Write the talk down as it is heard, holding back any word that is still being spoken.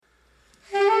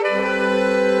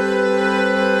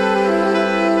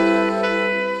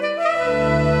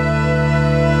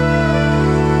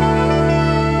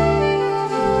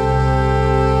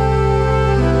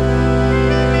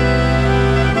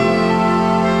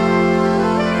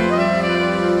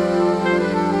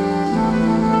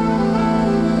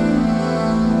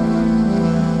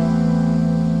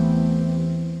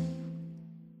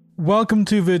Welcome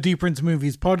to the Deeper Into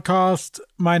Movies podcast.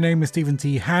 My name is Stephen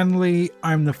T. Hanley.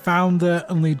 I'm the founder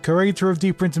and lead curator of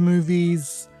Deeper Into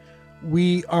Movies.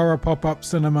 We are a pop-up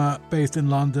cinema based in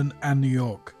London and New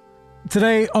York.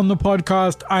 Today on the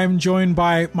podcast, I'm joined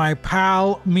by my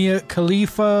pal, Mia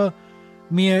Khalifa.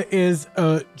 Mia is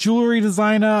a jewelry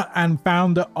designer and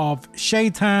founder of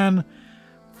Shaitan,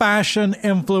 fashion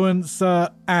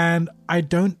influencer, and I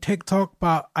don't TikTok,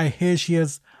 but I hear she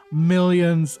has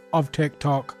millions of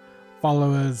TikTok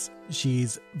followers.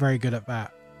 She's very good at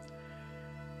that.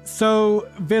 So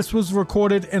this was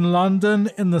recorded in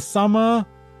London in the summer.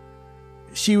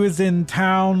 She was in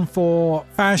town for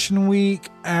Fashion Week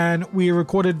and we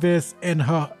recorded this in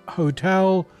her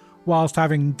hotel whilst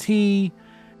having tea.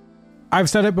 I've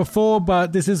said it before,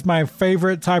 but this is my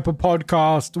favorite type of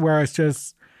podcast where it's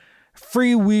just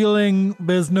freewheeling.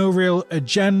 There's no real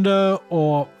agenda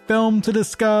or film to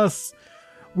discuss.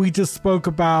 We just spoke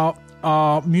about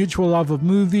our mutual love of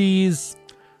movies,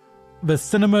 the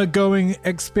cinema going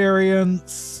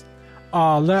experience,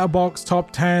 our Letterboxd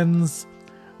top 10s,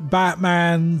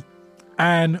 Batman,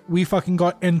 and we fucking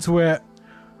got into it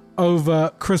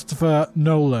over Christopher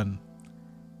Nolan.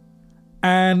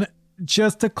 And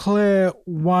just to clear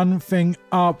one thing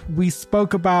up, we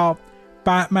spoke about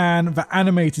Batman, the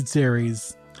animated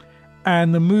series,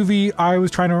 and the movie I was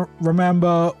trying to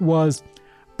remember was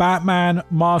Batman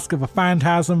Mask of a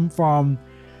Phantasm from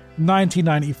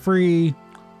 1993,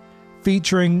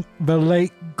 featuring the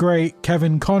late great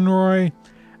Kevin Conroy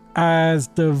as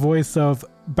the voice of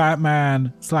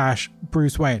Batman /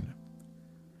 Bruce Wayne.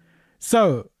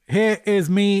 So here is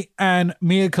me and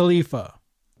Mia Khalifa.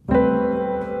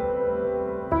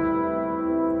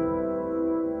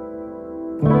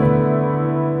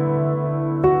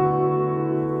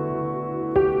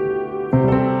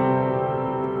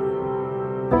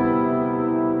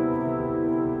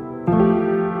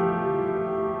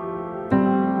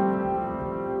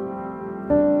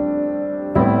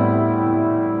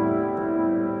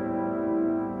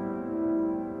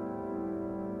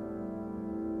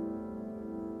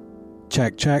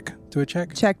 Check. Do a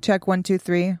check. Check. 1, 2,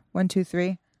 3. 1, 2,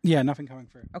 3. Yeah, nothing coming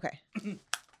through. Okay.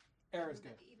 Error's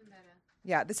good. Even better.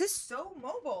 Yeah, this is so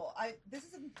mobile. This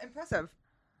is impressive.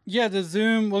 Yeah, the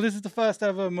Zoom. Well, this is the first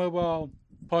ever mobile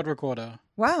pod recorder.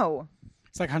 Wow.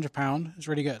 It's like £100. It's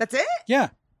really good. That's it? Yeah.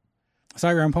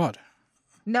 Start your own pod.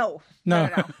 No. No.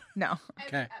 No.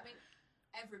 Okay. I mean,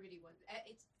 everybody wants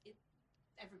it.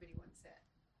 Everybody wants it.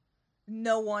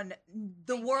 No one.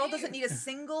 The Thank world you. doesn't need a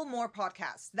single more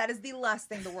podcast. That is the last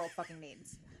thing the world fucking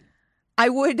needs. I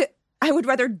would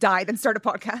rather die than start a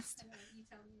podcast. I know, you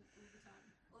tell me all the time.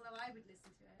 Although I would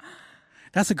listen to it.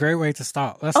 That's a great way to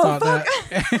start. Let's start there.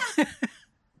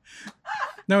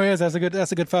 No, it is. That's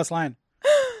a good first line.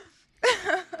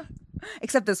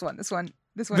 Except this one. This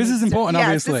is important,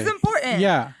 obviously. This is important.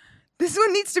 Yeah. This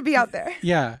one needs to be out there.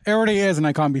 Yeah. It already is, and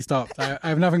I can't be stopped. I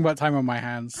have nothing but time on my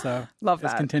hands, so Love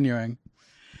it's that. continuing.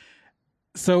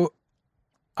 So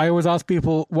I always ask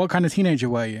people, what kind of teenager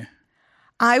were you?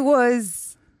 I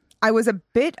was a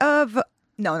bit of,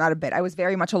 no, not a bit. I was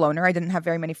very much a loner. I didn't have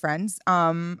very many friends.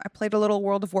 I played a little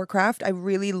World of Warcraft. I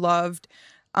really loved,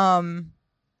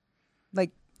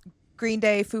 like Green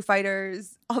Day, Foo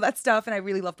Fighters, all that stuff. And I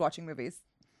really loved watching movies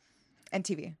and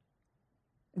TV.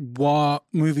 What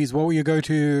movies? What were your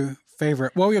go-to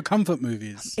favorite? What were your comfort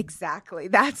movies? Exactly.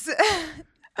 That's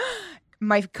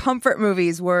my comfort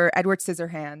movies were Edward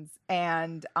Scissorhands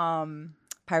and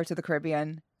Pirates of the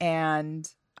Caribbean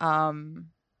and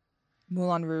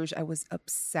Moulin Rouge. I was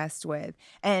obsessed with.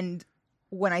 And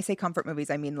when I say comfort movies,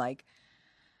 I mean like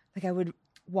I would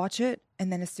watch it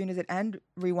and then as soon as it ended,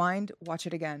 rewind, watch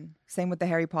it again. Same with the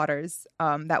Harry Potters.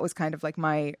 That was kind of like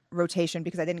my rotation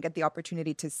because I didn't get the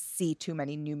opportunity to see too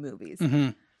many new movies. Mm-hmm.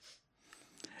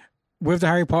 With the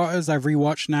Harry Potters, I've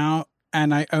rewatched now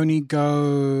and I only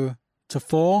go to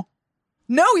 4.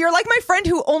 No, you're like my friend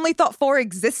who only thought 4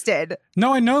 existed.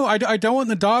 No, I know. I don't want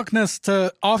the darkness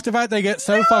to... After that, they get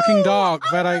so fucking dark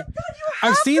that God, you I've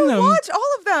have seen to them. watch all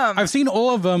of them. I've seen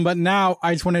all of them, but now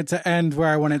I just want it to end where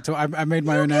I want it to. I made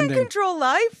my own You can't ending. control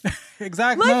life.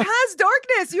 Exactly. Life has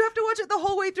darkness. You have to watch it the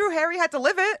whole way through. Harry had to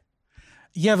live it.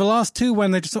 Yeah, the last 2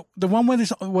 when they just... The one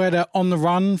where they're on the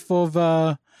run for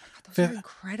the... Those are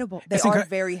incredible. They It's are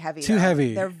very heavy. Too though.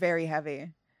 heavy. They're very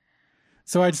heavy.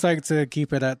 So I just like to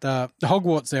keep it at the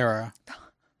Hogwarts era.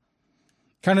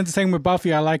 Kind of the same with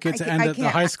Buffy. I like it to end at the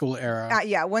high school era.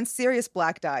 Yeah, once Sirius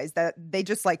Black dies, that they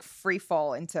just like free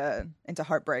fall into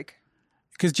heartbreak.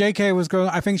 Because JK was going,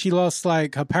 I think she lost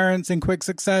like her parents in quick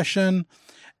succession.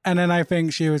 And then I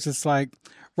think she was just like,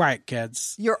 right,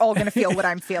 kids. You're all going to feel what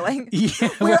I'm feeling. Yeah,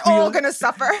 We're all going to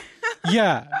suffer.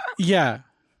 Yeah.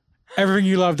 Everything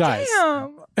You Love Dies.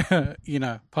 Damn. You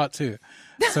know, part 2.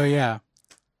 So yeah,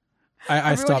 I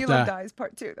Everyone stopped You there. Love Dies,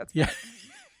 part 2. That's Yeah.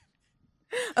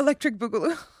 Electric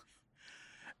Boogaloo.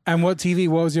 And what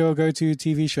was your go-to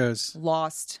TV shows?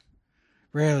 Lost.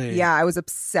 Really? Yeah, I was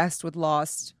obsessed with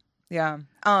Lost. Yeah.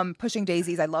 Pushing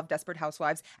Daisies. I love Desperate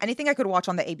Housewives. Anything I could watch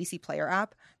on the ABC Player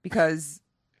app because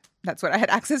that's what I had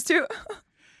access to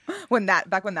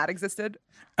back when that existed.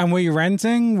 And were you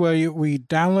renting? Were you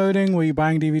downloading? Were you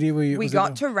buying DVD? We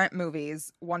got to rent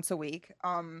movies once a week,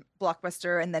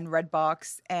 Blockbuster and then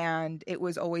Redbox, and it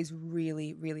was always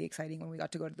really, really exciting when we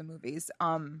got to go to the movies.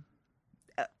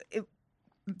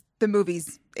 The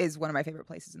movies is one of my favorite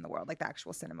places in the world, like the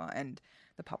actual cinema and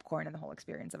the popcorn and the whole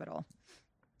experience of it all.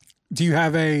 Do you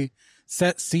have a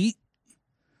set seat?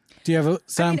 Do you have a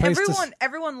certain place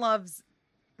everyone loves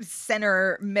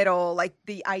center middle, like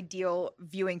the ideal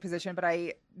viewing position, but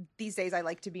these days I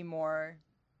like to be more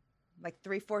like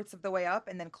 3/4 of the way up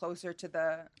and then closer to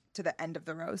the end of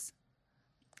the rows.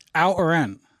 Out or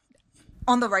in?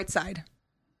 On the right side.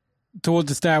 Towards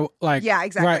the stair, like... Yeah,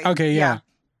 exactly. Right, okay, yeah.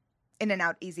 In and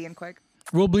out, easy and quick.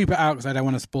 We'll bleep it out because I don't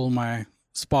want to spoil my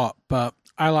spot, but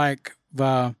I like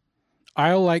the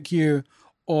aisle like you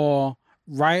or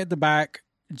right at the back,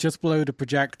 just below the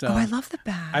projector. Oh, I love the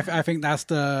back. I think that's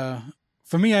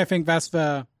for me, I think that's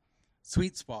the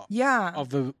sweet spot. Yeah.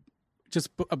 Of just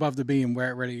above the beam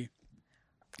where it really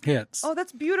hits. Oh,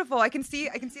 that's beautiful. I can see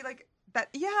like that.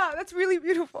 Yeah, that's really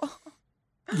beautiful.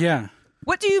 Yeah.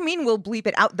 What do you mean we'll bleep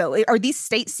it out, though? Are these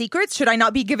state secrets? Should I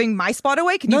not be giving my spot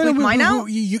away? Can you bleep mine out?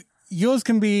 Yours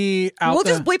can be out. We'll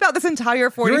just bleep out this entire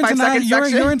 45-second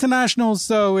section. You're international,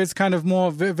 so it's kind of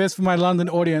more this for my London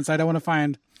audience. I don't want to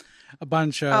find a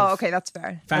bunch of okay, that's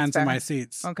fair. fans in my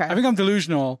seats. Okay. I think I'm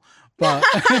delusional, but...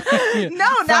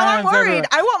 No, now I'm worried.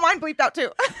 I want mine bleeped out,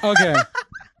 too. Okay.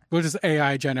 We'll just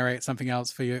AI generate something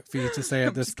else for you to say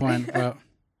at this point. But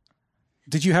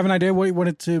did you have an idea what you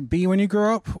wanted to be when you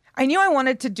grew up? I knew I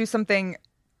wanted to do something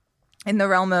in the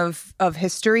realm of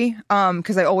history,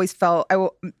 because I always felt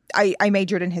I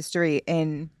majored in history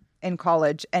in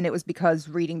college, and it was because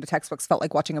reading the textbooks felt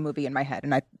like watching a movie in my head,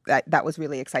 and that was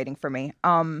really exciting for me.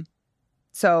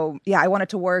 So yeah, I wanted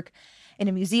to work in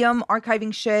a museum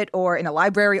archiving shit, or in a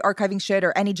library archiving shit,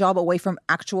 or any job away from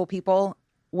actual people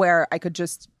where I could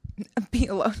just be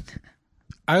alone.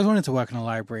 I always wanted to work in a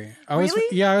library. I always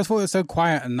thought it was so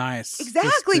quiet and nice.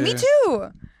 Exactly. Me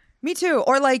too.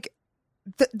 Or like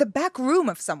the back room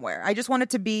of somewhere. I just wanted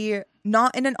to be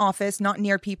not in an office, not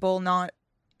near people, not...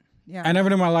 Yeah. I never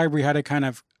knew my library had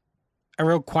a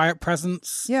real quiet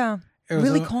presence. Yeah. It was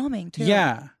really calming too.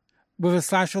 Yeah. With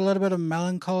a little bit of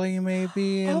melancholy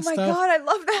maybe and stuff. Oh my God, I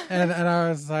love that. And I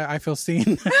was like, I feel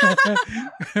seen.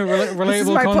 Relatable this is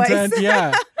my content. place.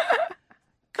 Yeah.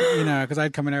 You know, because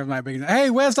I'd come in there with my big, hey,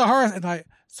 where's the horse? And like,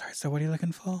 sorry, so what are you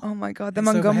looking for? Oh my God. The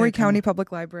Montgomery County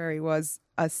Public Library was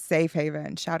a safe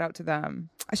haven. Shout out to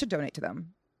them. I should donate to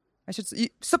them. I should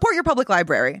support your public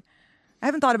library. I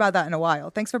haven't thought about that in a while.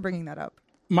 Thanks for bringing that up.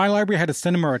 My library had a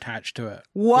cinema attached to it.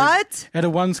 What? It had a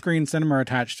one-screen cinema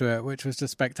attached to it, which was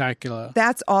just spectacular.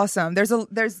 That's awesome. There's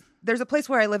a place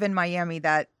where I live in Miami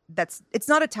that's it's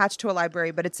not attached to a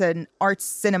library, but it's an arts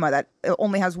cinema that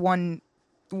only has one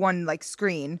like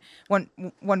screen, one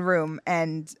room,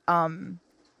 and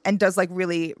does like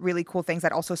really, really cool things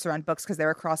that also surround books because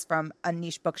they're across from a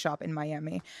niche bookshop in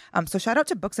Miami. So shout out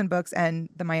to Books and Books and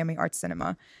the Miami Arts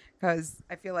Cinema, because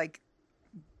I feel like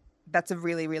that's a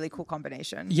really, really cool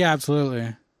combination. Yeah,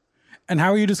 absolutely. And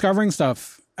how are you discovering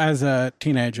stuff as a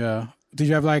teenager? Did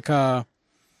you have I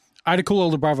had a cool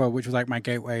older brother, which was like my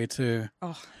gateway to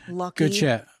lucky. Good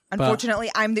shit.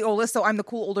 Unfortunately, I'm the oldest, so I'm the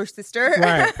cool older sister.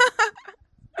 Right.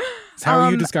 So how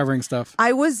are you discovering stuff?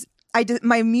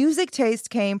 My music taste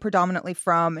came predominantly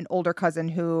from an older cousin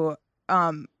who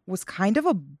was kind of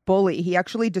a bully. He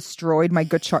actually destroyed my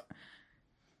good chart.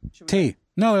 Tea.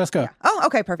 No, let's go. Yeah. Oh,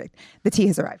 okay, perfect. The tea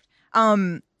has arrived.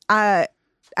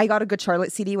 I got a Good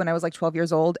Charlotte CD when I was like 12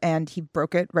 years old, and he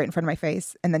broke it right in front of my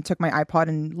face, and then took my iPod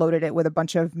and loaded it with a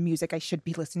bunch of music I should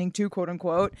be listening to, quote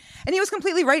unquote. And he was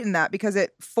completely right in that, because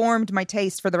it formed my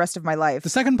taste for the rest of my life. The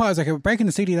second part is like, breaking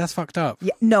the CD, that's fucked up.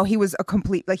 Yeah, no, he was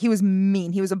he was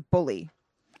mean. He was a bully.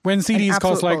 When CDs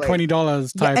cost like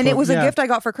 $20 type. Yeah, and it was a gift I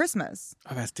got for Christmas.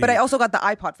 Oh, that's deep. But I also got the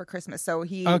iPod for Christmas, so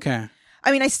he... Okay.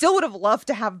 I mean, I still would have loved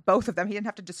to have both of them. He didn't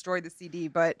have to destroy the CD,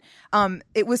 but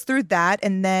it was through that.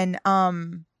 And then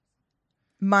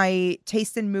my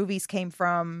taste in movies came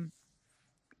from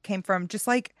just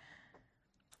like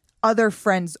other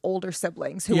friends' older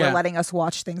siblings who were letting us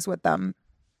watch things with them.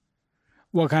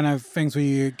 What kind of things were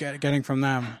you getting from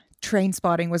them?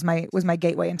 Trainspotting was my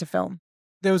gateway into film.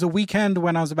 There was a weekend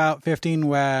when I was about 15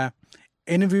 where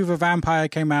Interview with a Vampire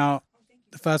came out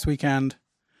the first weekend.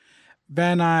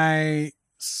 Then I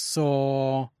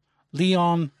saw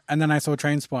Leon, and then I saw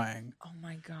Trainspotting. Oh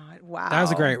my God. Wow. That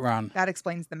was a great run. That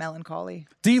explains the melancholy.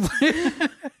 Deeply.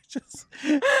 Just,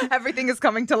 Everything is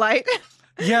coming to light.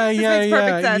 yeah, This makes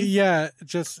perfect sense. yeah.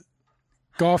 Just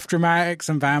goth dramatics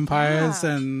and vampires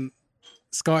and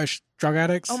Scottish drug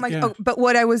addicts. Oh my! Yeah. Oh, but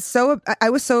what I was so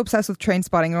obsessed with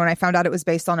Trainspotting when I found out it was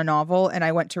based on a novel, and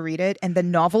I went to read it, and the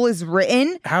novel is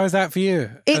written. How is that for you?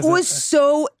 It was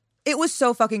so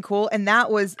fucking cool, and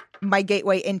that was my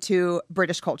gateway into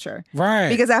British culture. Right.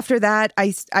 Because after that,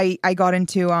 I got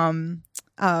into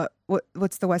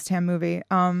what's the West Ham movie?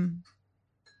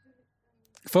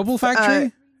 Football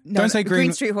Factory? No, Don't say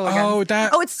Green Street Hooligans.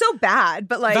 Oh, it's so bad,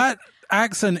 but like that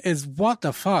accent is what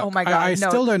the fuck. Oh my God, I no.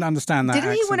 still don't understand that. Didn't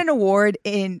accent. he win an award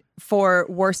for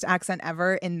worst accent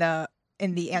ever in the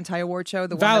anti-award show?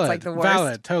 The one that's like the worst.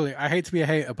 Valid, totally. I hate to be a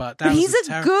hater, but that But was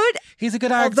he's a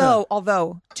good actor.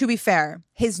 Although, to be fair,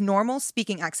 his normal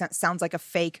speaking accent sounds like a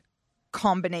fake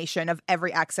combination of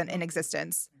every accent in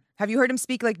existence. Have you heard him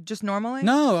speak like just normally?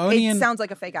 No, only it sounds like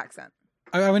a fake accent.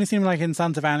 I've only seen him like in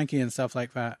Sons of Anarchy and stuff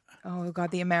like that. Oh God,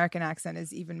 the American accent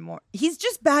is even more. He's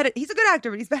just bad at. He's a good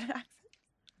actor, but he's bad at accents.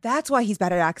 That's why he's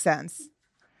bad at accents.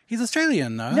 He's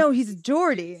Australian, though. No, he's a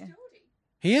Geordie.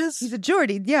 He is? He's a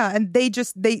Geordie, yeah, and they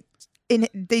just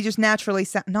naturally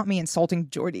sound. Not me insulting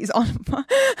Geordies on.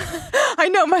 I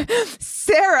know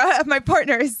Sarah, my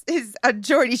partner, is a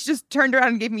Geordie. She just turned around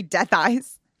and gave me death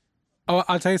eyes. Oh,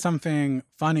 I'll tell you something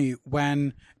funny.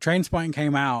 When Trainspotting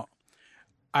came out,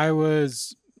 I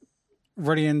was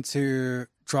really into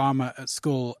drama at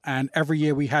school, and every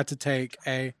year we had to take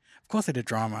of course I did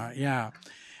drama, yeah.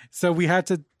 So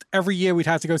every year we'd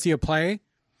have to go see a play.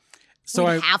 So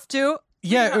I have to.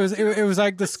 Yeah, it was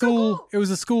like That's so cool. It was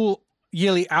a school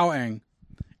yearly outing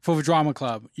for the drama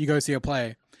club. You go see a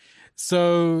play.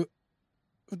 So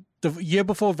the year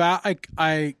before that,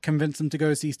 I convinced them to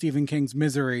go see Stephen King's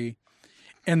Misery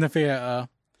in the theater,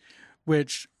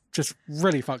 which just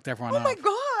really fucked everyone up. Oh my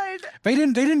God. They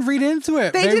didn't read into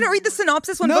it. They didn't read the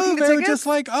synopsis when booking the tickets? No, they were just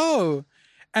like, oh.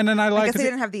 And then I guess they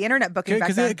didn't have the internet booking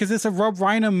back then. Because it's a Rob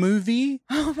Reiner movie.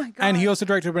 Oh my God. And he also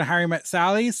directed When Harry Met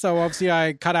Sally. So obviously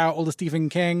I cut out all the Stephen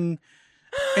King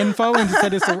info and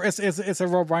said it's a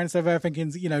Rob Reiner. So they're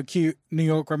thinking, cute New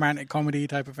York romantic comedy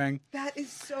type of thing. That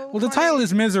is so Well, the title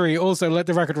is Misery. Also, let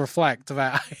the record reflect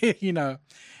that,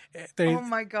 oh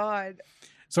my God.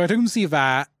 So I took him to see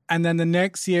that. And then the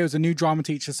next year was a new drama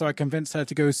teacher. So I convinced her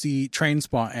to go see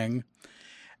Trainspotting.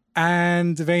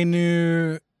 And they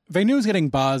knew it was getting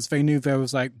buzz. They knew there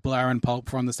was like Blur and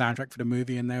Pulp were on the soundtrack for the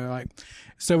movie. And they were like,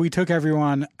 so we took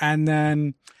everyone. And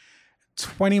then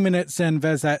 20 minutes in,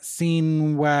 there's that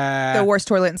scene where... The worst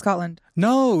toilet in Scotland.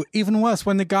 No, even worse.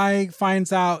 When the guy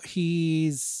finds out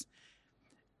he's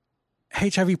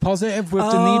HIV positive with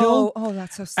the needle. Oh,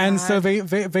 that's so sad. And so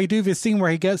they do this scene where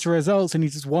he gets the results and he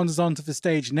just wanders onto the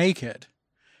stage naked.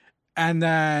 And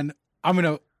then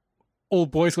all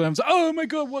boys with them say, oh my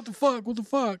God, what the fuck?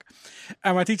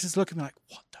 And my teacher's looking at me like,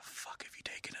 what the fuck have you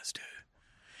taken us to?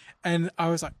 And I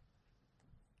was like,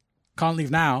 can't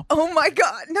leave now. Oh my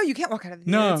God. No, you can't walk out of the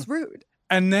theater. No. It's rude.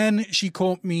 And then she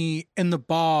caught me in the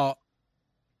bar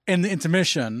in the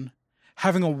intermission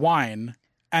having a wine.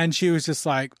 And she was just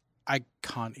like, I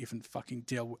can't even fucking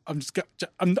deal with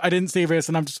I didn't see this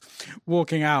and I'm just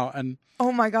walking out. And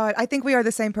oh my God, I think we are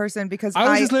the same person because I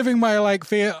was just living my like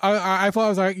fear. I thought I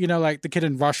was like, like the kid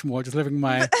in Rushmore, just living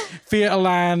my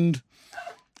Theaterland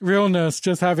realness,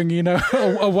 just having,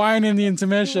 a wine in the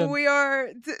intermission. We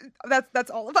are, that's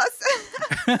all of us.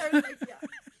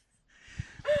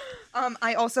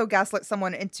 I also gaslit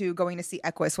someone into going to see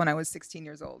Equus when I was 16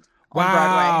 years old on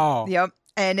Broadway. Yep.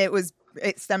 And it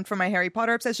stemmed from my Harry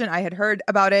Potter obsession. I had heard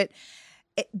about it.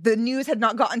 The news had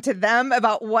not gotten to them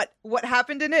about what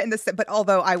happened in it. But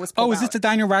although I was pulled is this the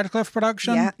Daniel Radcliffe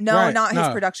production? Yeah. No, not his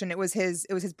production. It was his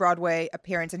Broadway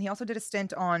appearance. And he also did a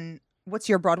stint on, what's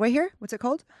your Broadway here? What's it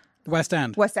called? West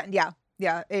End. West End, yeah.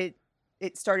 Yeah. It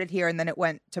started here and then it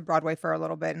went to Broadway for a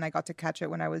little bit and I got to catch it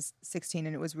when I was 16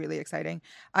 and it was really exciting.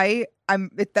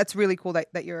 That's really cool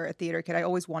that you're a theater kid. I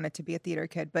always wanted to be a theater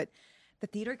kid, but the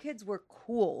theater kids were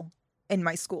cool in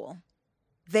my school.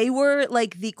 They were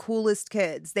like the coolest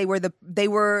kids. It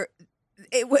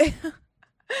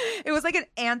was like an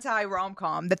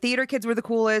anti-rom-com. The theater kids were the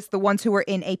coolest. The ones who were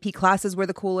in AP classes were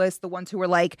the coolest. The ones who were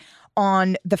like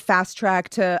on the fast track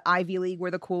to Ivy League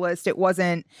were the coolest. It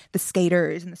wasn't the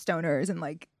skaters and the stoners and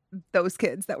like those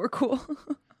kids that were cool.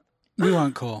 We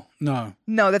weren't cool. No.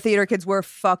 No, the theater kids were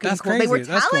fucking That's cool. crazy. They were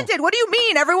That's cool. talented. What do you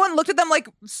mean? Everyone looked at them like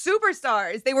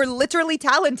superstars. They were literally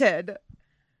talented.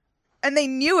 And they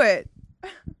knew it.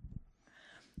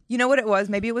 You know what it was?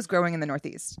 Maybe it was growing up in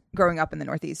the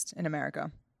Northeast in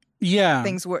America. Yeah.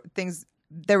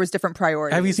 There was different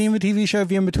priorities. Have you seen the TV show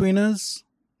The In-Betweeners?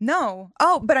 No.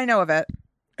 Oh, but I know of it.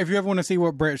 If you ever want to see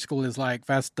what British school is like,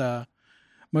 that's the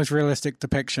most realistic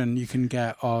depiction you can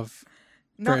get of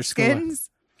Not British Skins?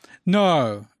 school.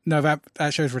 No,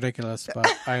 that show's ridiculous. But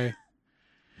I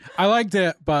liked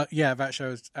it, but yeah, that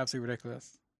show's absolutely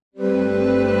ridiculous.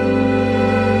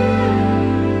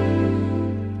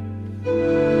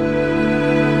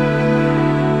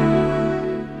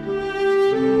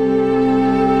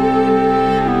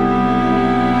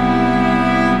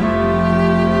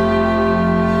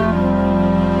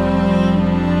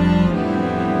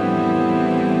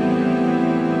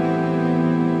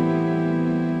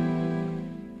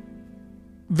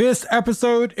 This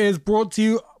episode is brought to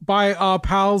you by our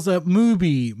pals at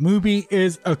Mubi. Mubi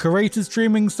is a curated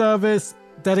streaming service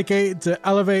dedicated to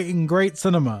elevating great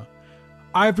cinema.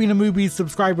 I've been a Mubi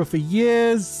subscriber for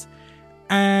years,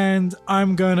 and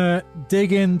I'm gonna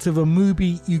dig into the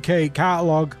Mubi UK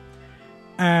catalog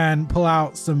and pull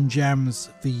out some gems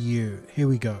for you. Here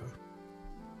we go.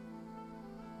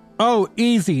 Oh,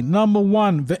 easy. Number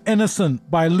 1, The Innocent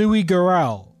by Louis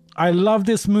Garrel. I love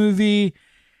this movie.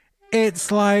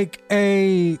 It's like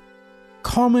a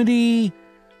comedy,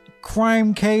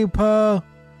 crime caper,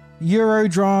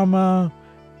 Eurodrama,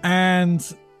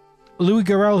 and Louis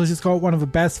Garrel has just got one of the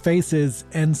best faces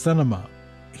in cinema.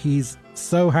 He's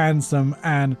so handsome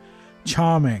and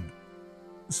charming.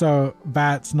 So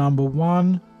that's number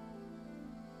 1.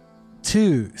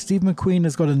 2, Steve McQueen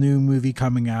has got a new movie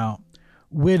coming out,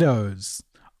 Widows.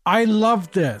 I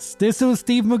love this. This was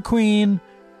Steve McQueen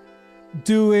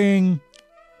doing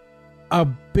a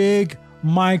big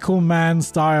Michael Mann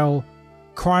style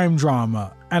crime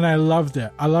drama, and I loved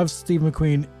it. I love Steve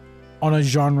McQueen on a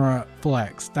genre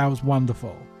flex. That was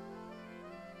wonderful.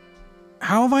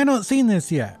 How have I not seen this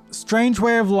yet? Strange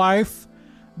Way of Life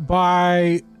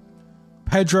by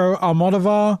Pedro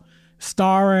Almodovar,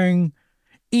 starring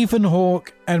Ethan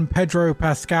Hawke and Pedro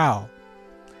Pascal.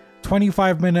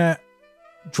 25-minute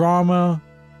drama.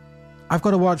 I've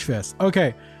got to watch this.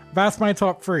 Okay, that's my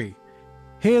top 3.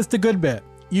 Here's the good bit.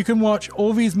 You can watch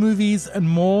all these movies and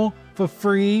more for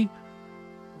free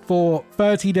for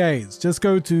 30 days. Just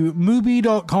go to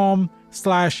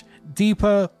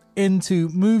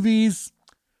mubi.com/deeperintomovies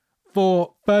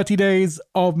for 30 days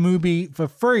of Mubi for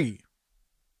free.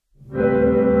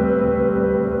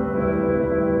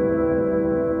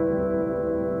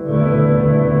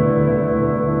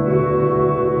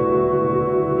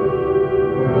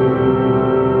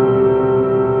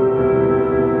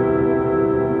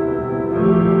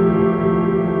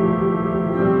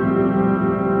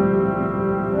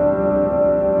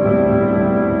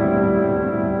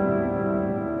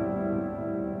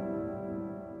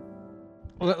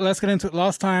 Let's get into it.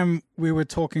 Last time we were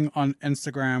talking on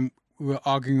Instagram, we were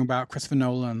arguing about Christopher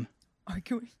Nolan.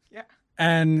 Yeah.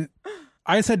 And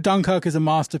I said Dunkirk is a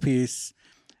masterpiece.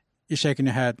 You're shaking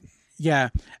your head. Yeah.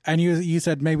 And you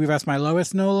said maybe that's my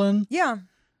lowest Nolan. Yeah.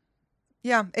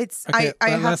 Yeah. It's okay,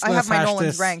 I have my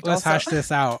Nolans ranked. Let's also. hash this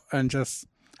out and just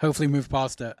hopefully move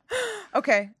past it.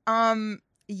 Okay.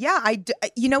 Yeah,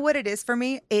 you know what it is for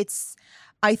me?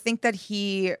 I think that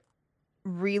he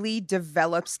really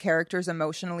develops characters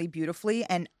emotionally beautifully,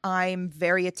 and I'm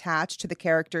very attached to the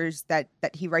characters that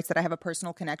he writes that I have a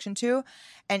personal connection to.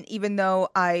 And even though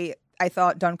I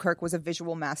thought Dunkirk was a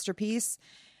visual masterpiece,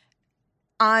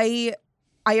 I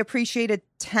appreciated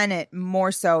Tenet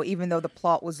more so, even though the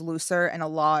plot was looser and a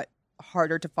lot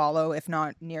harder to follow, if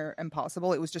not near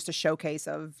impossible. It was just a showcase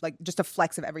of just a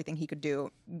flex of everything he could do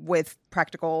with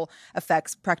practical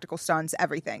effects, practical stunts,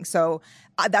 everything. So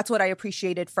that's what I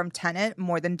appreciated from Tenet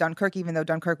more than Dunkirk, even though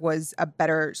Dunkirk was a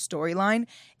better storyline.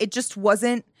 It just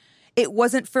wasn't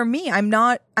for me. I'm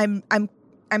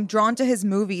drawn to his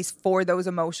movies for those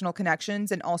emotional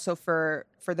connections and also for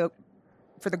the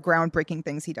groundbreaking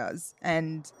things he does.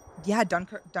 And yeah,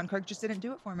 Dunkirk just didn't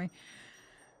do it for me.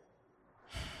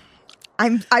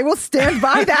 I will stand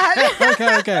by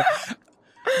that. Okay.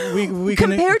 We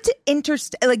compared to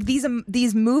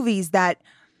these movies that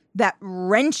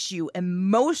wrench you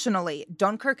emotionally,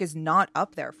 Dunkirk is not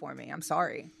up there for me. I'm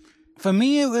sorry. For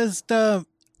me, it was the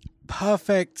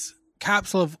perfect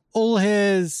capsule of all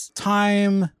his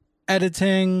time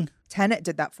editing. Tenet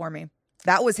did that for me.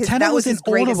 That was his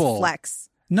inaudible. Greatest flex.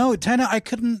 No, Tenet, I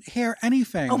couldn't hear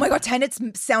anything. Oh my God, Tenet's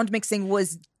sound mixing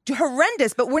was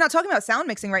horrendous. But we're not talking about sound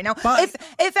mixing right now. But,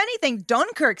 if anything,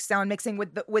 Dunkirk's sound mixing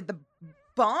with the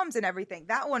bombs and everything,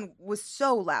 that one was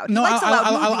so loud. no, He likes a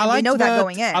loud movie, I like we know that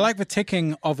going in. I like the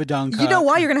ticking of a Dunkirk. You know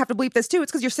why you're gonna have to bleep this too? It's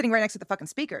because you're sitting right next to the fucking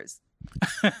speakers.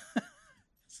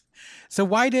 So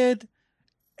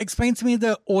explain to me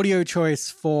the audio choice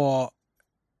for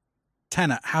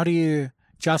Tenet. How do you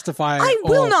justify it? I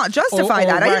will not justify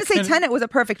that. I didn't say reckon- Tenet was a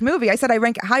perfect movie. I said I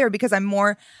rank it higher because I'm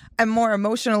more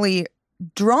emotionally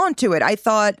drawn to it. I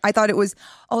thought it was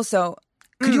also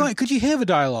Could you hear the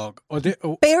dialogue or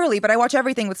barely, but I watch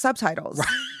everything with subtitles.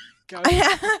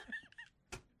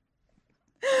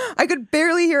 I could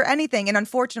barely hear anything, and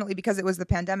unfortunately, because it was the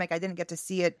pandemic, I didn't get to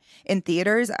see it in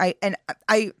theaters. I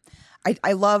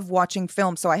love watching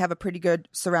film, so I have a very good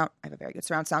surround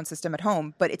sound system at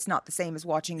home, but it's not the same as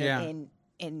watching it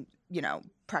in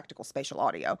practical spatial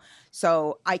audio.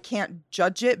 So I can't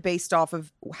judge it based off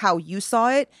of how you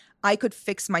saw it. I could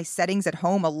fix my settings at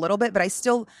home a little bit, but I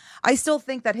still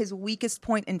think that his weakest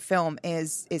point in film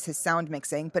is his sound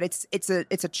mixing, but it's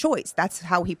a choice. That's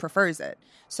how he prefers it.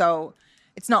 So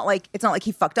it's not like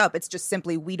he fucked up. It's just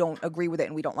simply we don't agree with it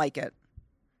and we don't like it.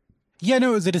 Yeah,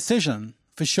 no, it was a decision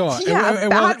for sure.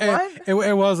 Yeah,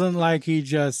 it wasn't like he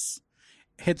just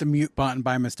hit the mute button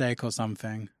by mistake or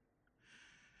something.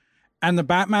 And the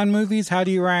Batman movies, how do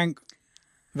you rank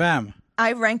them?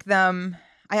 I rank them.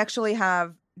 I actually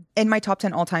have in my top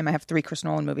 10 all time. I have 3 Chris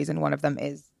Nolan movies, and one of them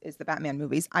is the Batman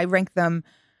movies. I rank them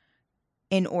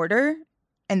in order,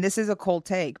 and this is a cold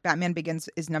take. Batman Begins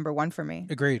is number 1 for me.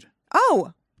 Agreed.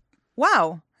 Oh,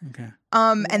 wow. Okay.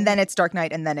 And then it's Dark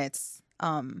Knight, and then it's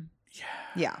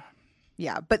yeah.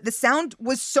 But the sound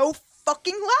was so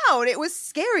fucking loud. It was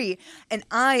scary, and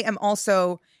I am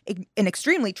also an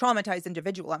extremely traumatized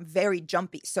individual. I'm very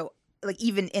jumpy, so like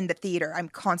even in the theater, I'm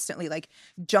constantly like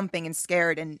jumping and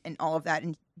scared and all of that.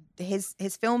 And his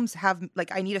films have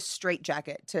like I need a straight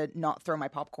jacket to not throw my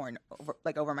popcorn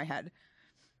over my head.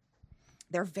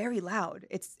 They're very loud.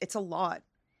 It's a lot.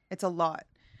 It's a lot.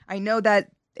 I know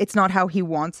that it's not how he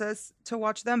wants us to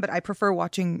watch them, but I prefer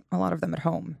watching a lot of them at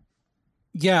home.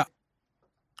 Yeah.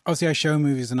 Obviously, I show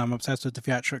movies and I'm obsessed with the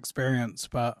theatrical experience,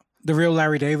 but the real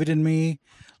Larry David in me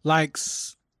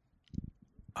likes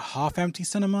a half-empty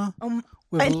cinema.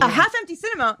 A half-empty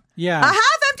cinema? Yeah. A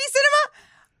half-empty cinema?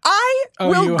 I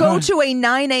will go to a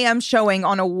 9 a.m. showing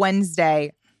on a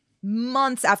Wednesday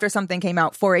months after something came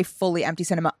out for a fully empty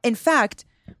cinema. In fact,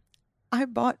 I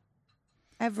bought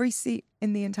every seat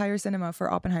in the entire cinema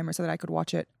for Oppenheimer so that I could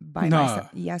watch it by myself.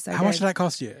 Yes, I did. How much did that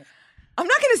cost you? I'm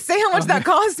not going to say how much that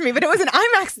cost me, but it was an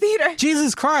IMAX theater.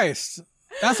 Jesus Christ.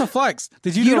 That's a flex.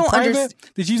 Did you do a private?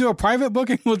 Did you do a private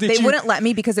booking? Or they wouldn't let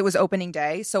me because it was opening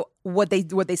day. So what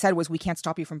they said was we can't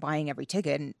stop you from buying every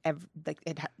ticket, and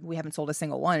we haven't sold a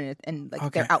single one, and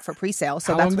they're out for pre-sale.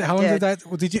 So how long did that?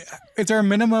 Did you? Is there a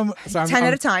minimum? 10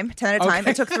 at a time. 10 at a time.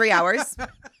 It took 3 hours.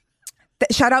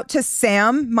 Shout out to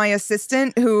Sam, my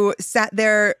assistant, who sat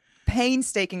there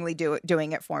painstakingly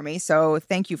doing it for me. So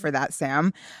thank you for that,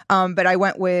 Sam. But I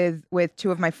went with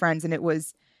 2 of my friends, and it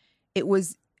was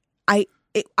the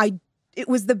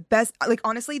best. Like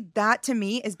honestly, that to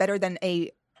me is better than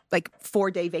a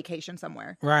 4-day vacation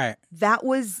somewhere. Right. That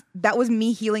was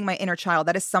me healing my inner child.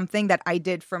 That is something that I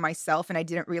did for myself, and I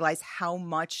didn't realize how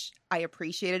much I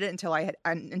appreciated it until I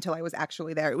was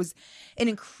actually there. It was an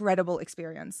incredible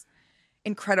experience.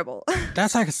 Incredible.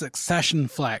 That's like a Succession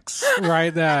flex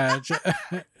right there.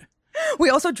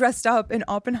 We also dressed up in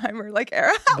Oppenheimer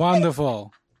era.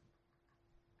 Wonderful.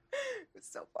 It was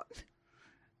so fun.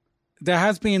 There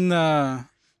has been the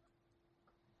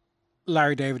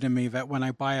Larry David in me that when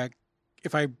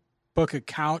if I book a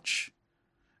couch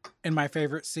in my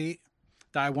favorite seat,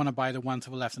 that I want to buy the one to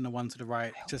the left and the one to the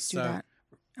right.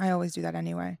 I always do that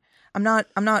anyway. I'm not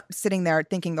sitting there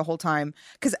thinking the whole time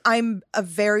because I'm a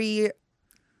very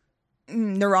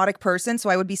neurotic person, so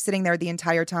I would be sitting there the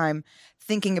entire time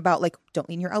thinking about don't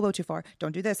lean your elbow too far,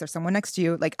 don't do this, there's someone next to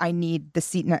you. I need the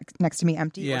seat next to me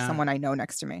empty or someone I know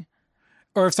next to me.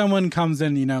 Or if someone comes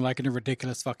in, in a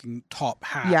ridiculous fucking top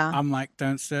hat, I'm like,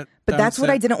 don't sit. But that's what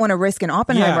I didn't want to risk in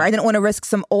Oppenheimer. Yeah. I didn't want to risk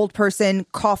some old person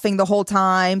coughing the whole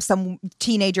time, some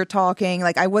teenager talking.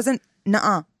 I wasn't,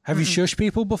 nuh-uh. Have you shushed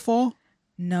people before?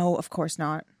 No, of course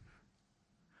not.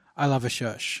 I love a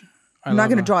shush. I'm not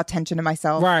going to draw attention to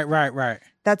myself. Right.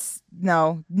 That's,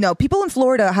 no. People in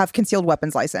Florida have concealed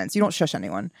weapons license. You don't shush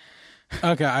anyone.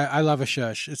 Okay, I love a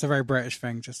shush. It's a very British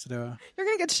thing just to do. You're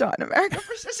going to get shot in America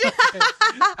for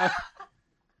shushing.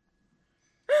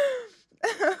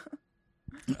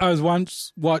 I was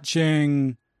once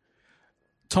watching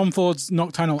Tom Ford's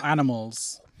Nocturnal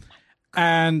Animals,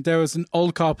 and there was an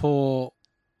old couple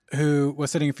who were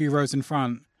sitting a few rows in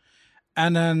front.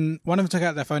 And then one of them took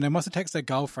out their phone. They must have texted their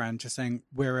girlfriend just saying,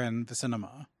 we're in the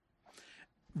cinema.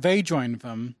 They joined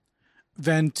them.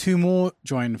 Then 2 more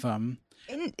joined them.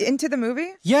 Into the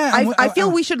movie? Yeah. I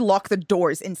feel we should lock the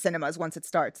doors in cinemas once it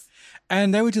starts.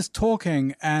 And they were just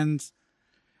talking. And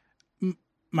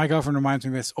my girlfriend reminds me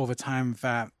of this all the time,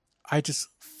 that I just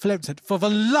flipped it. For the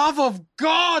love of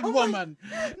God, woman!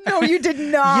 No, you did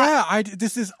not. Yeah,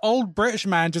 this old British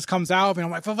man just comes out of me. I'm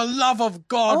like, for the love of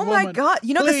God, woman! Oh my God!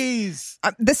 You know, please.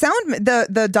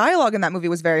 The dialogue in that movie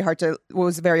was very hard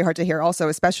to hear. Also,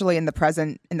 especially in the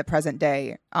present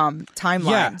day timeline.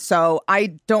 Yeah. So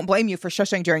I don't blame you for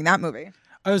shushing during that movie.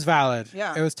 It was valid.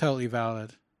 Yeah, it was totally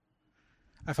valid.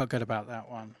 I felt good about that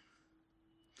one.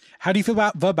 How do you feel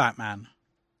about the Batman?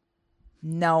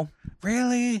 No.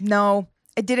 Really? No.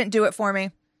 It didn't do it for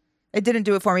me.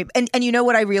 And you know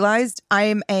what I realized? I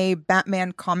am a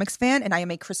Batman comics fan and I am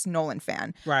a Chris Nolan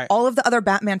fan. Right. All of the other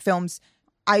Batman films,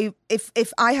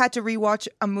 if I had to rewatch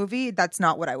a movie, that's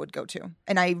not what I would go to.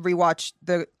 And I rewatched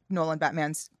the Nolan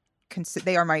Batmans.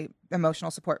 They are my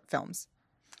emotional support films.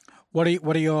 What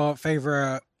are your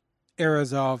favorite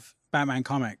eras of Batman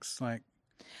comics? Like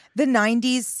the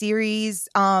 90s series,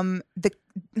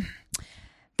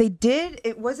 They did.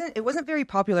 It wasn't very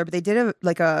popular, but they did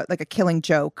a Killing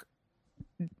Joke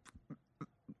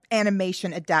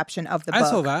animation adaptation of the book. I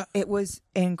saw that. It was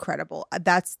incredible.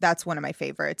 That's one of my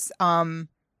favorites. And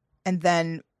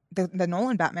then the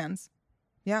Nolan Batmans.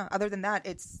 Yeah. Other than that,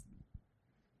 it's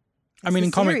I mean,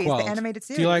 in comic series, world, the animated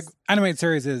series. do you like animated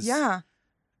series? Is Like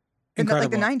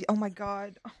incredible. the 90s. Oh my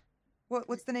God.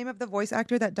 What's the name of the voice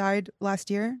actor that died last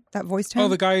year? That voiced him? Oh,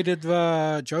 the guy who did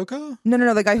the Joker?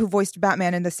 No. The guy who voiced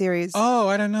Batman in the series. Oh,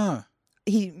 I don't know.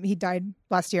 He died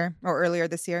last year or earlier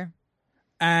this year.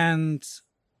 And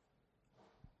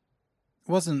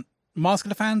wasn't Mask of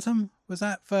the Phantom? Was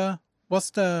that for what's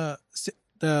the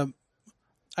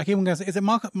I keep on going to say, is it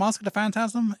Mask of the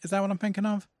Phantasm? Is that what I'm thinking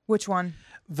of? Which one?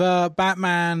 The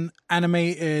Batman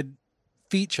animated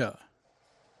feature.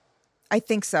 I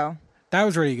think so. That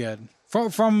was really good.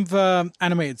 From the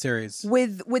animated series.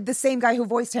 With the same guy who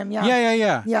voiced him, yeah.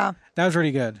 Yeah. That was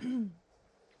really good.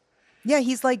 Yeah,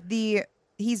 he's like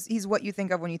he's what you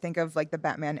think of when you think of like the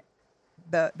Batman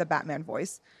the Batman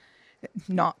voice.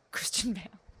 Not Christian Bale.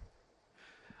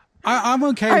 I'm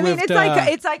okay I with mean,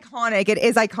 it's iconic. It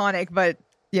is iconic, but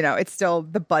you know, it's still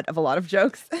the butt of a lot of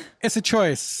jokes. It's a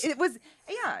choice. It was,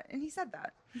 yeah, and he said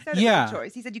that. He said it was a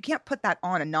choice. He said you can't put that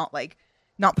on and not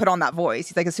put on that voice.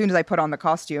 He's like, as soon as I put on the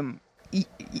costume,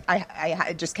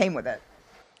 it just came with it.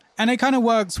 And it kind of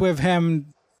works with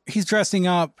him. He's dressing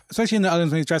up, especially in the others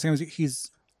when he's dressing up,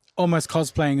 he's almost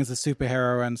cosplaying as a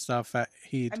superhero and stuff that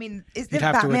I mean, is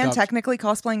Batman technically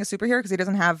cosplaying a superhero because he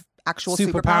doesn't have actual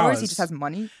superpowers? He just has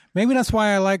money. Maybe that's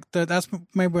why I like that's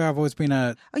maybe where I've always been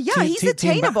a. Oh yeah, he's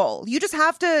attainable. You just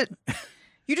have to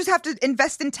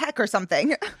invest in tech or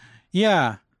something.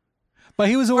 Yeah, but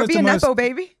he was always or be a nepo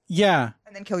baby. Yeah,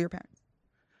 and then kill your parents.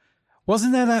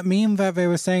 Wasn't there that meme that they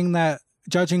were saying that,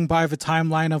 judging by the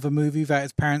timeline of a movie, that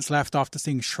his parents left after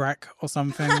seeing Shrek or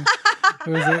something?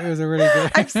 It was a really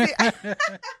good.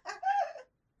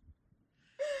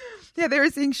 Yeah, they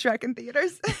were seeing Shrek in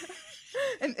theaters.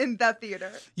 in that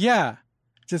theater. Yeah,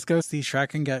 just go see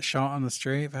Shrek and get shot on the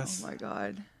street. Oh my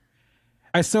God!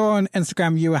 I saw on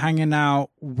Instagram you were hanging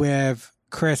out with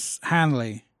Chris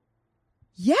Hanley.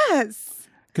 Yes,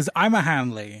 because I'm a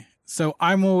Hanley. So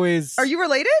I'm always... Are you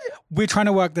related? We're trying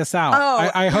to work this out. Oh,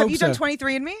 I hope so. Have you done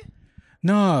 23andMe?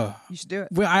 No. You should do it.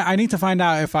 Well, I need to find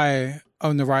out if I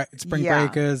own the right Spring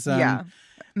Breakers. Met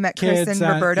kids, Chris and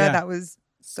Roberta. That was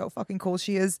so fucking cool.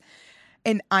 She is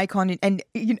an icon. And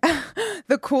you know,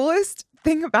 the coolest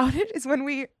thing about it is when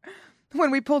we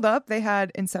pulled up, they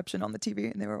had Inception on the TV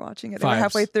and they were watching it. They were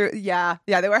halfway through. Yeah.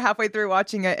 They were halfway through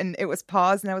watching it and it was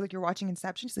paused. And I was like, "You're watching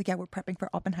Inception?" She's like, "Yeah, we're prepping for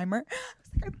Oppenheimer." I was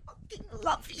like, "I fucking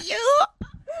love you.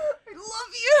 I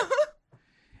love you."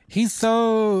 He's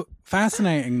so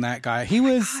fascinating, that guy. He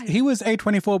was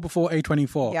A24 before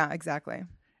A24. Yeah, exactly.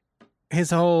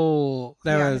 His whole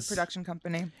his production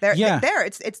company.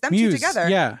 It's them two together.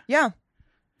 Yeah.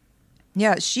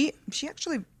 She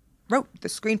actually wrote the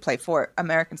screenplay for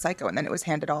American Psycho, and then it was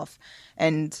handed off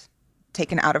and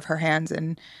taken out of her hands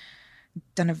and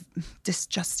done a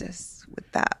disjustice with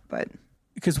that. But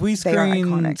because we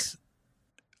screened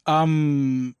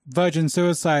Virgin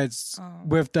Suicides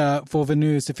for the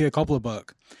new Sofia Coppola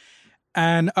book,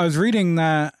 and I was reading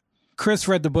that Chris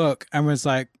read the book and was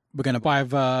like, "We're going to buy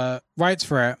the rights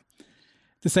for it."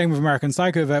 The same with American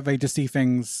Psycho, that they just see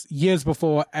things years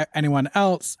before anyone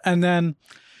else, and then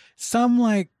some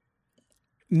like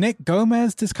Nick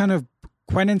Gomez just kind of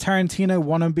Quentin Tarantino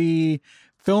wannabe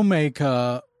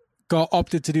filmmaker got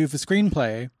opted to do the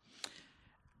screenplay.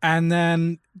 And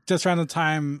then just around the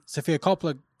time Sofia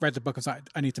Coppola read the book and was like,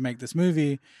 I need to make this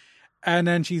movie. And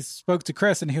then she spoke to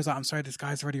Chris and he was like, I'm sorry, this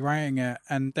guy's already writing it.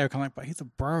 And they were kind of like, but he's a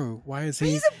bro. Why is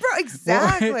he? He's a bro.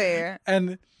 Exactly.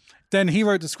 And then he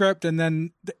wrote the script and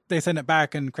then they sent it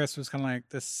back and Chris was kind of like,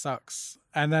 this sucks.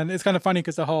 And then it's kind of funny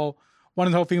because one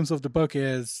of the whole themes of the book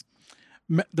is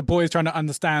the boys trying to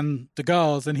understand the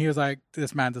girls. And he was like,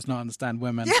 this man does not understand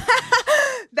women.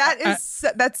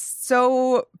 That's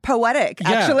so poetic,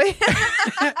 actually.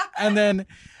 And then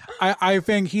I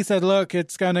think he said, look,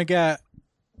 it's going to get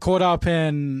caught up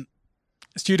in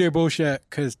studio bullshit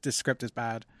because the script is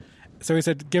bad. So he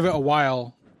said, give it a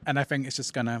while. And I think it's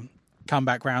just going to come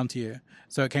back round to you.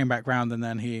 So it came back round and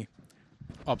then he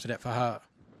opted it for her.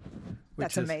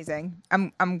 That's amazing.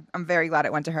 I'm very glad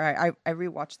it went to her. I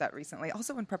rewatched that recently.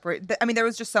 Also in preparation. I mean, there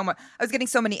was just so much. I was getting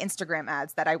so many Instagram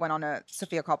ads that I went on a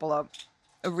Sofia Coppola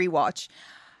rewatch.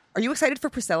 Are you excited for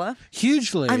Priscilla?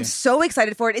 Hugely. I'm so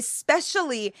excited for it,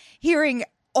 especially hearing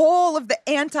all of the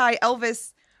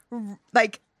anti-Elvis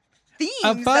like themes.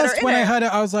 At first, when I heard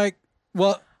it, I was like,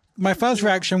 well, my first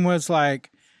reaction was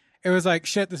like, it was like,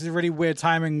 shit, this is really weird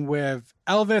timing with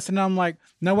Elvis. And I'm like,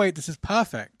 no, wait, this is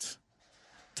perfect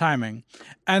timing.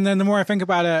 And then the more I think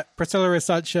about it, Priscilla is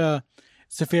such a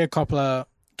Sofia Coppola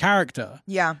character.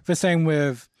 Yeah. The same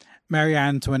with Marie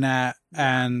Antoinette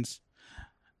and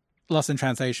Lost in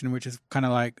Translation, which is kind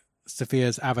of like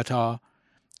Sophia's avatar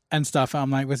and stuff.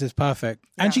 I'm like, this is perfect.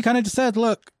 Yeah. And she kind of just said,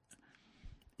 look,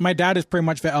 my dad is pretty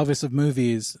much the Elvis of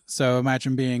movies. So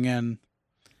imagine being in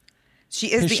she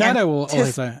is his the shadow will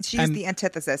always she's the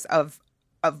antithesis of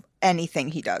anything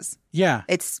he does. Yeah.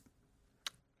 It's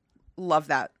love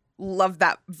that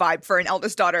vibe for an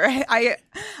eldest daughter. I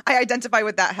identify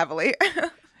with that heavily.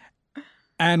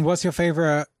 And what's your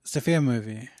favorite Sophia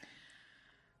movie?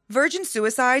 Virgin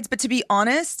Suicides, but to be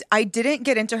honest, I didn't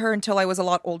get into her until I was a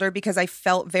lot older because I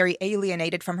felt very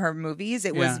alienated from her movies.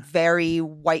 It was very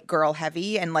white girl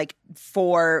heavy and like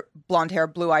for blonde hair,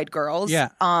 blue-eyed girls. Yeah.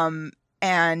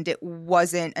 And it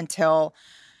wasn't until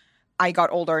I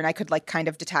got older and I could like kind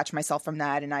of detach myself from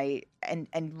that and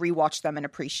and rewatch them and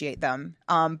appreciate them.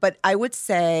 But I would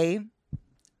say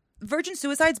Virgin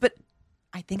Suicides, but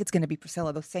I think it's going to be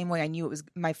Priscilla the same way I knew it was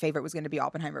my favorite was going to be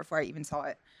Oppenheimer before I even saw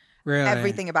it. Really?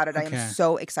 Everything about it I am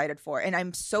so excited for. And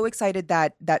I'm so excited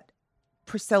that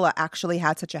Priscilla actually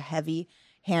had such a heavy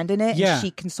hand in it. Yeah. And she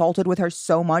consulted with her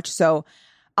so much. So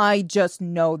I just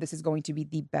know this is going to be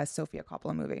the best Sofia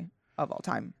Coppola movie of all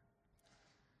time.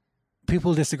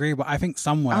 People disagree, but I think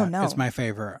Somewhere is my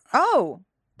favorite. I thought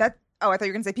you were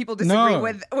going to say people disagree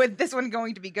with this one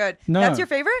going to be good. No. That's your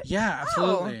favorite? Yeah,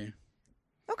 absolutely.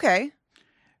 Oh. Okay.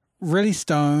 Really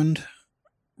stoned,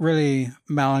 really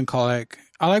melancholic.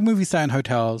 I like movies set in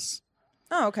hotels.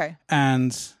 Oh, okay. And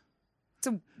it's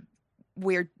a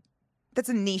weird, that's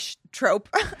a niche trope.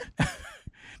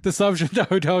 The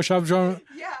hotel subgenre.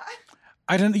 Yeah.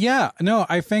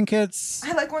 I think it's...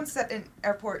 I like ones set in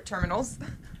airport terminals.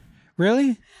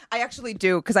 Really? I actually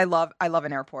do because I love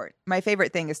an airport. My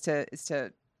favorite thing is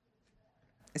to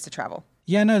travel.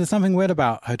 Yeah, no, there's something weird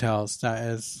about hotels that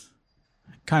is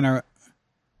kind of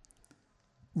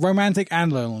romantic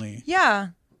and lonely. Yeah.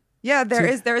 Yeah, there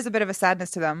is a bit of a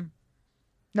sadness to them.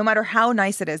 No matter how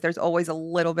nice it is, there's always a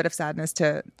little bit of sadness to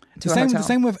a hotel. The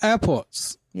same with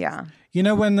airports. Yeah. You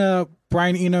know when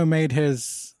Brian Eno made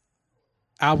his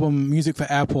album Music for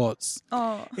Airports,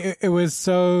 it was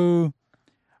so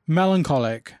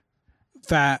melancholic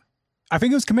that I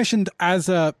think it was commissioned as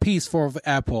a piece for the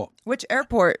airport. Which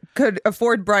airport could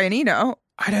afford Brian Eno?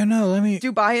 I don't know.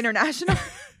 Dubai International?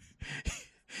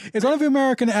 It's one of the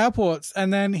American airports,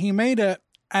 and then he made it,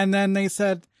 and then they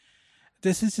said,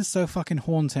 this is just so fucking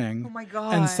haunting. Oh my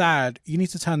God. And sad. You need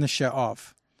to turn this shit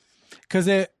off. Because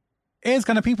it is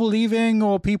kind of people leaving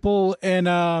or people in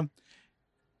a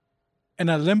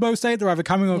limbo state. They're either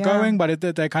coming or going, but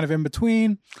they're kind of in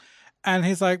between. And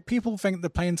he's like, people think the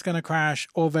plane's going to crash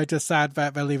or they're just sad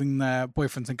that they're leaving their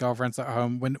boyfriends and girlfriends at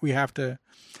home when we have to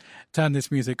turn this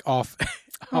music off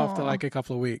after like a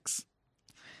couple of weeks.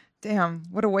 Damn,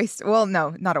 what a waste. Well,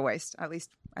 no, not a waste. At least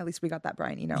we got that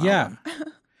Brian Eno album.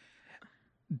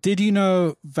 Did you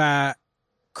know that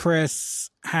Chris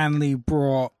Hanley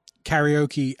brought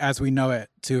karaoke as we know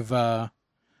it to the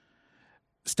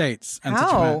States and to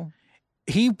Japan?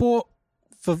 He bought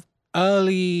for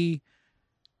early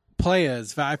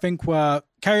players that I think were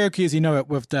karaoke as you know it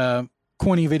with the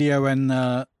corny video and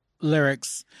the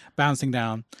lyrics bouncing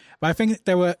down. But I think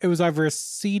it was either a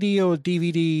CD or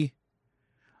DVD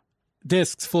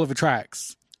discs full of the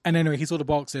tracks. And anyway, he saw the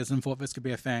boxes and thought this could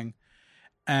be a thing.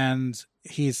 And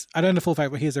I don't know the full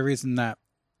fact, but here's the reason that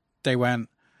they went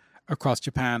across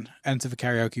Japan and to the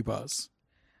karaoke bars.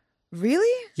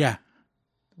 Really? Yeah.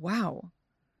 Wow.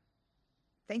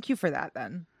 Thank you for that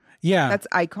then. Yeah. That's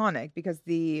iconic because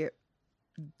the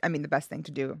best thing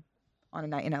to do on a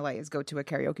night in LA is go to a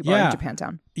karaoke bar in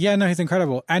Japantown. Yeah, no, he's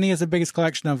incredible. And he has the biggest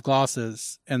collection of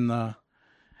glasses in the...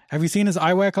 Have you seen his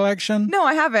eyewear collection? No,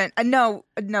 I haven't. No.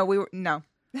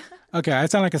 Okay, I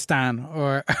sound like a stan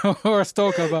or a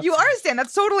stalker, but... You are a stan.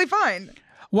 That's totally fine.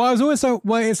 Well, I was always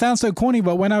it sounds so corny,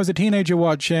 but when I was a teenager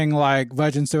watching like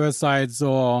Virgin Suicides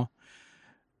or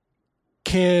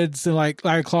Kids, like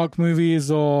Larry Clark movies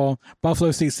or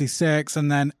Buffalo 66,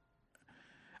 and then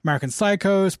American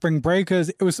Psycho, Spring Breakers,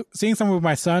 it was seeing someone with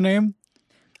my surname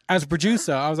as a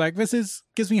producer. I was like,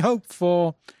 gives me hope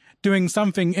for doing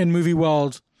something in movie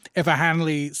world if a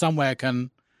Hanley somewhere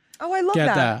can I love get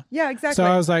that. there. Yeah, exactly. So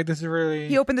I was like, this is really...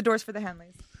 He opened the doors for the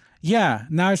Hanleys. Yeah,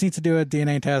 now I just need to do a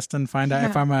DNA test and find out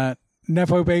if I'm a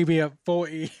Nepo baby at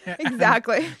 40.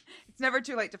 Exactly. It's never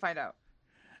too late to find out.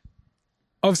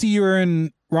 Obviously, you were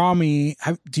in Rami.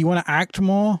 Do you want to act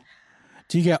more?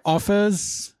 Do you get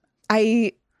offers?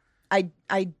 I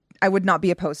would not be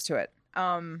opposed to it.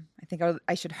 I think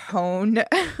I should hone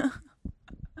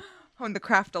the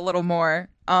craft a little more.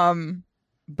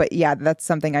 But yeah, that's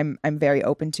something I'm very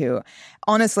open to.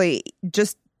 Honestly,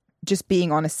 just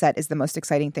being on a set is the most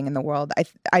exciting thing in the world.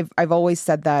 I've always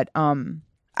said that.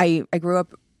 I grew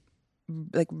up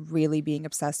like really being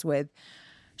obsessed with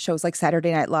shows like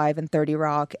Saturday Night Live and 30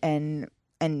 Rock and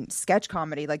sketch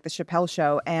comedy like the Chappelle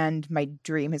Show. And my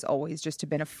dream has always just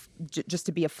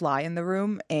to be a fly in the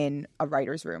room in a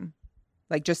writer's room,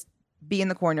 like just be in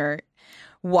the corner,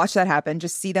 watch that happen,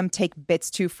 just see them take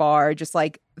bits too far, just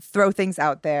like throw things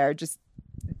out there, just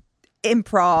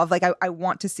improv. Like I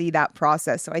want to see that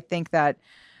process. So I think I'm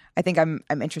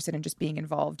interested in just being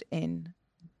involved in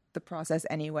the process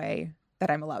anyway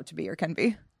that I'm allowed to be or can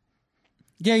be.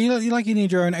 Yeah, you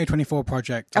need your own A24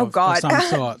 project. Of some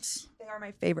sorts. They are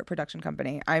my favorite production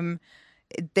company.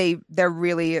 They're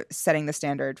really setting the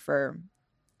standard for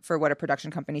what a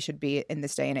production company should be in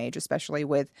this day and age, especially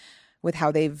with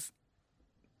how they've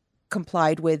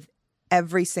complied with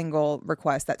every single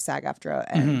request that SAG-AFTRA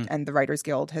and the Writers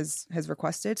Guild has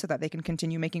requested so that they can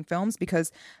continue making films,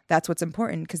 because that's what's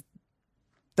important, because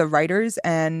the writers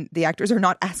and the actors are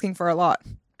not asking for a lot,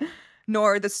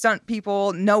 nor the stunt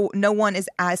people. No one is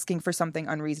asking for something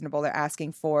unreasonable. They're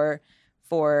asking for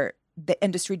the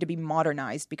industry to be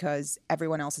modernized because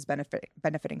everyone else is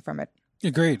benefiting from it.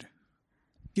 Agreed.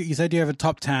 You said you have a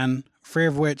top 10, 3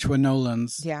 of which were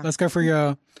Nolan's. Yeah. Let's go for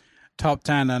your top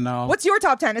 10 and What's your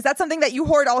top 10? Is that something that you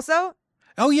hoard also?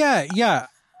 Oh, yeah. No,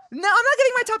 I'm not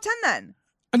getting my top 10 then.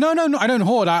 No, I don't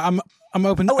hoard. I'm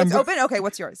open. Oh, it's open? Okay,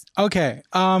 what's yours? Okay.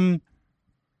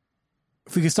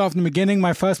 If we could start from the beginning,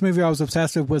 my first movie I was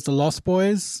obsessed with was The Lost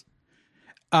Boys.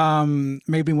 Made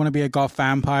me want to be a goth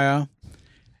vampire.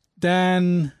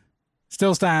 Then,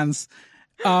 still stands.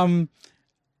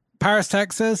 Paris,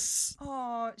 Texas.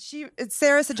 Oh,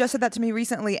 Sarah suggested that to me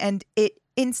recently, and it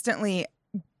instantly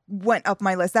went up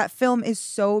my list. That film is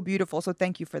so beautiful, so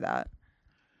thank you for that.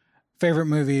 Favorite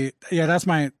movie? Yeah, that's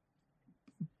my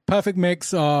perfect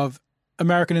mix of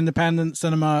American independent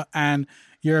cinema and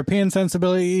European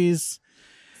sensibilities.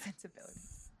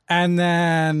 And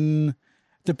then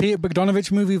the Peter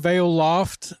Bogdanovich movie Veil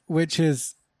Loft, which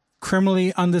is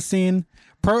criminally underseen.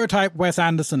 Prototype Wes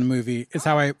Anderson movie is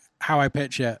how I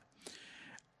pitch it.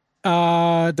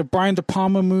 The Brian De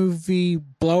Palma movie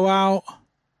Blowout.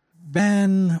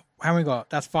 Then how we got?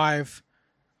 That's 5.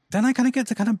 Then I kind of get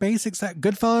to kind of basics. That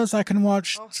Goodfellas I can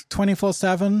watch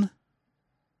 24/7.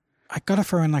 I gotta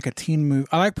throw in like a teen movie.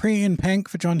 I like Pretty in Pink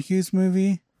for John Hughes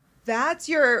movie. That's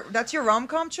your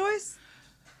rom-com choice?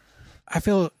 I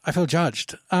feel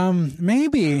judged.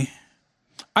 Maybe.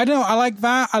 I don't know. I like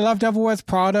that. I love Devil Wears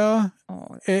Prada.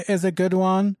 Oh. It is a good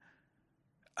one.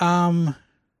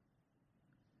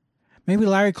 Maybe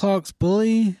Larry Clark's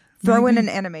Bully. Throw in an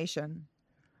animation.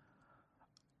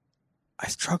 I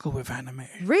struggle with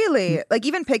animation. Really? Like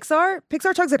even Pixar?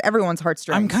 Pixar tugs at everyone's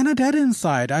heartstrings. I'm kind of dead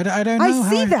inside. I don't know. I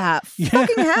see that. Yeah.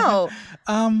 Fucking hell.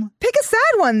 Pick a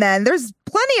sad one then. There's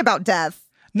plenty about death.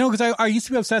 No, because I used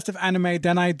to be obsessed with anime.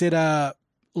 Then I did a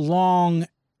long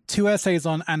 2 essays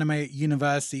on anime at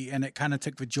university, and it kind of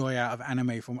took the joy out of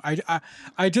anime for me.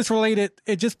 I just relate it.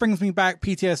 It just brings me back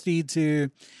PTSD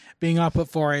to being up at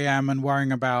 4 a.m. and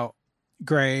worrying about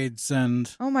grades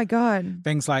and oh my god,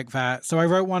 things like that. So I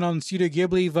wrote one on Studio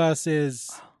Ghibli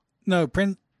versus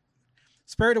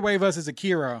Spirit Away versus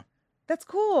Akira. That's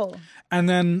cool. And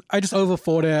then I just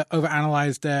overthought it,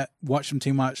 overanalyzed it, watched them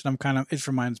too much. And it just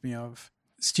reminds me of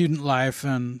student life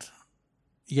and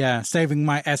saving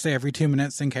my essay every 2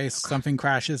 minutes in case something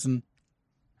crashes and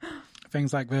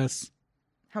things like this.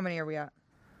 How many are we at?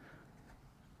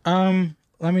 I'm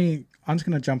just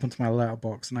going to jump into my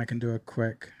letterbox and I can do a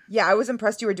quick. Yeah, I was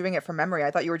impressed you were doing it from memory.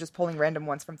 I thought you were just pulling random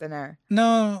ones from thin air.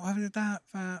 No, I did that.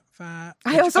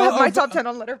 I also have my top 10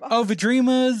 on Letterboxd. Oh, The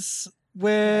Dreamers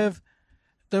with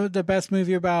the best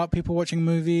movie about people watching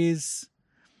movies.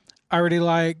 I really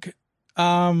like.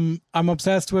 I'm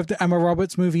obsessed with the Emma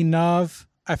Roberts movie Nerve.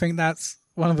 I think that's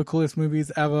one of the coolest movies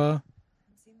ever.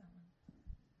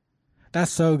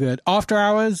 That's so good. After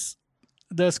Hours,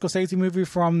 the Scorsese movie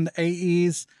from the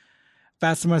 80s.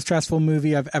 That's the most stressful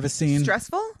movie I've ever seen.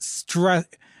 Stressful?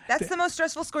 That's the most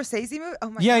stressful Scorsese movie? Oh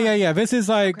my God. Yeah. This is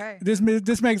like, this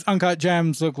makes Uncut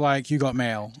Gems look like you got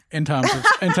mail in terms of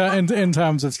in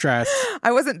terms of stress.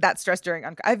 I wasn't that stressed during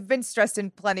Uncut. I've been stressed in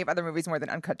plenty of other movies more than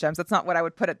Uncut Gems. That's not what I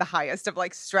would put at the highest of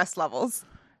like stress levels.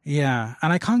 Yeah,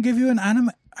 and I can't give you an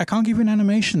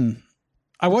animation.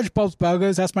 I watch Bob's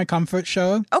Burgers. That's my comfort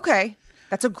show. Okay.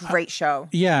 That's a great show.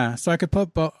 Yeah, so I could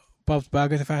put Bob's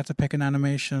Burgers if I had to pick an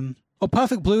animation. Oh,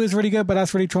 Perfect Blue is really good, but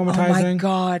that's really traumatizing. Oh my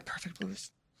God, Perfect Blue.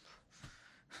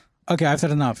 Okay, I've said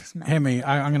enough. Hit me.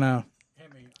 I'm gonna.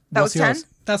 That was 10?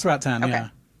 That's about 10. Okay.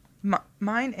 Yeah.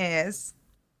 Mine is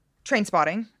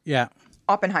Trainspotting. Yeah.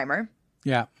 Oppenheimer.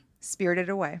 Yeah. Spirited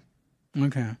Away.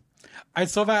 Okay. I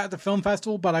saw that at the film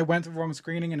festival, but I went to the wrong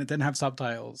screening and it didn't have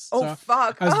subtitles. Oh,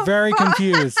 fuck. I was very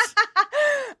confused.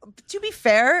 To be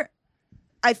fair,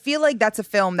 I feel like that's a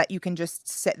film that you can just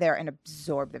sit there and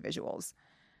absorb the visuals.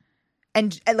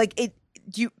 And like it,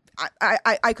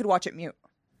 I could watch it mute.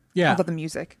 Yeah. Although the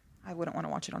music, I wouldn't want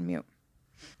to watch it on mute.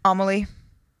 Amelie,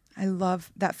 I love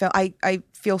that film. I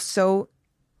feel so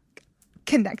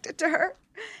connected to her.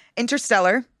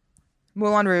 Interstellar,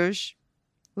 Moulin Rouge,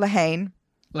 La Haine.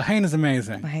 La Haine is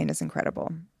amazing. La Haine is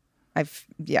incredible.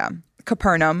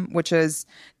 Capernaum, which is,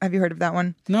 have you heard of that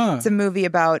one? No. It's a movie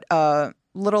about a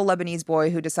little Lebanese boy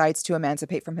who decides to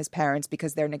emancipate from his parents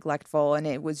because they're neglectful, and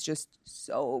it was just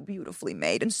so beautifully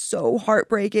made and so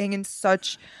heartbreaking and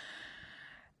such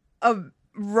a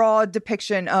raw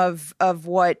depiction of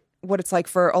what it's like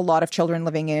for a lot of children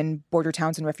living in border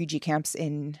towns and refugee camps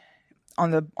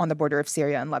on the border of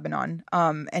Syria and Lebanon.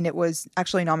 And it was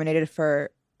actually nominated for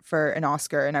an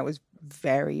Oscar, and I was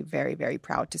very, very, very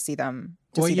proud to see them.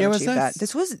 What year was this? That.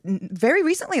 This was very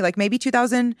recently, like maybe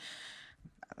 2000.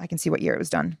 I can see what year it was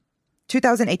done.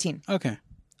 2018. Okay.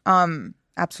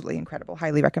 Absolutely incredible.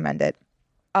 Highly recommend it.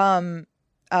 Batman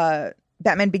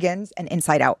Begins and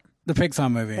Inside Out. The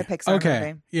Pixar movie.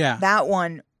 movie. Yeah. That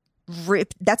one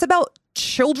that's about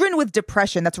children with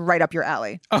depression. That's right up your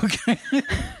alley. Okay.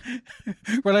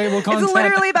 Relatable content. It's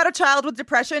literally about a child with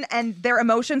depression and their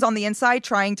emotions on the inside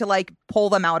trying to like pull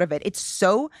them out of it.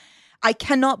 I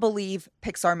cannot believe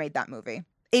Pixar made that movie.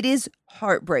 It is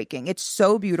heartbreaking. It's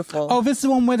so beautiful. Oh, this is the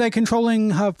one where they're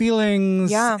controlling her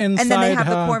feelings. Yeah. Inside and then they have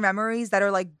her. the core memories that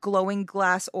are like glowing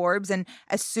glass orbs. And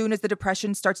as soon as the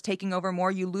depression starts taking over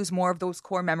more, you lose more of those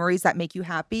core memories that make you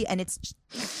happy. And it's just...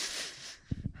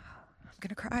 I'm going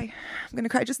to cry. I'm going to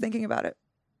cry just thinking about it.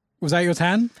 Was that your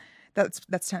 10? That's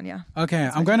 10, yeah. Okay.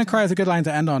 I'm going to cry is a good line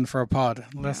to end on for a pod.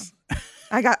 Yeah.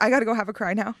 I got to go have a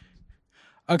cry now.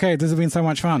 Okay, this has been so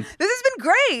much fun. This has been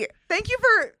great. Thank you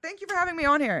for having me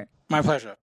on here. My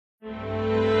pleasure.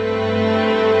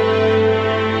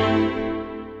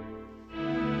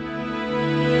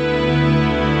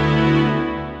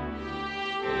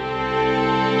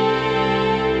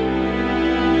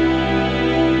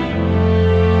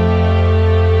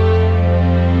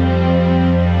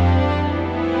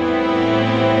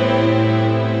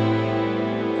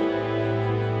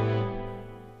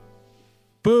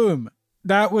 Boom.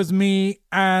 That was me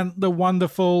and the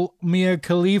wonderful Mia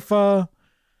Khalifa.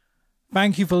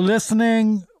 Thank you for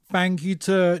listening. Thank you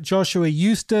to Joshua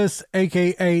Eustace,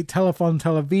 aka Telephone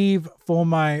Tel Aviv, for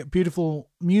my beautiful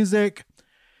music.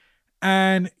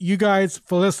 And you guys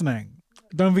for listening.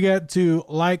 Don't forget to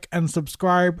like and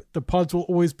subscribe. The pods will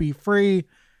always be free.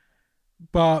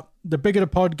 But the bigger the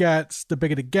pod gets, the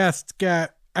bigger the guests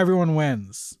get. Everyone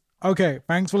wins. Okay,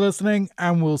 thanks for listening,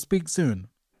 and we'll speak soon.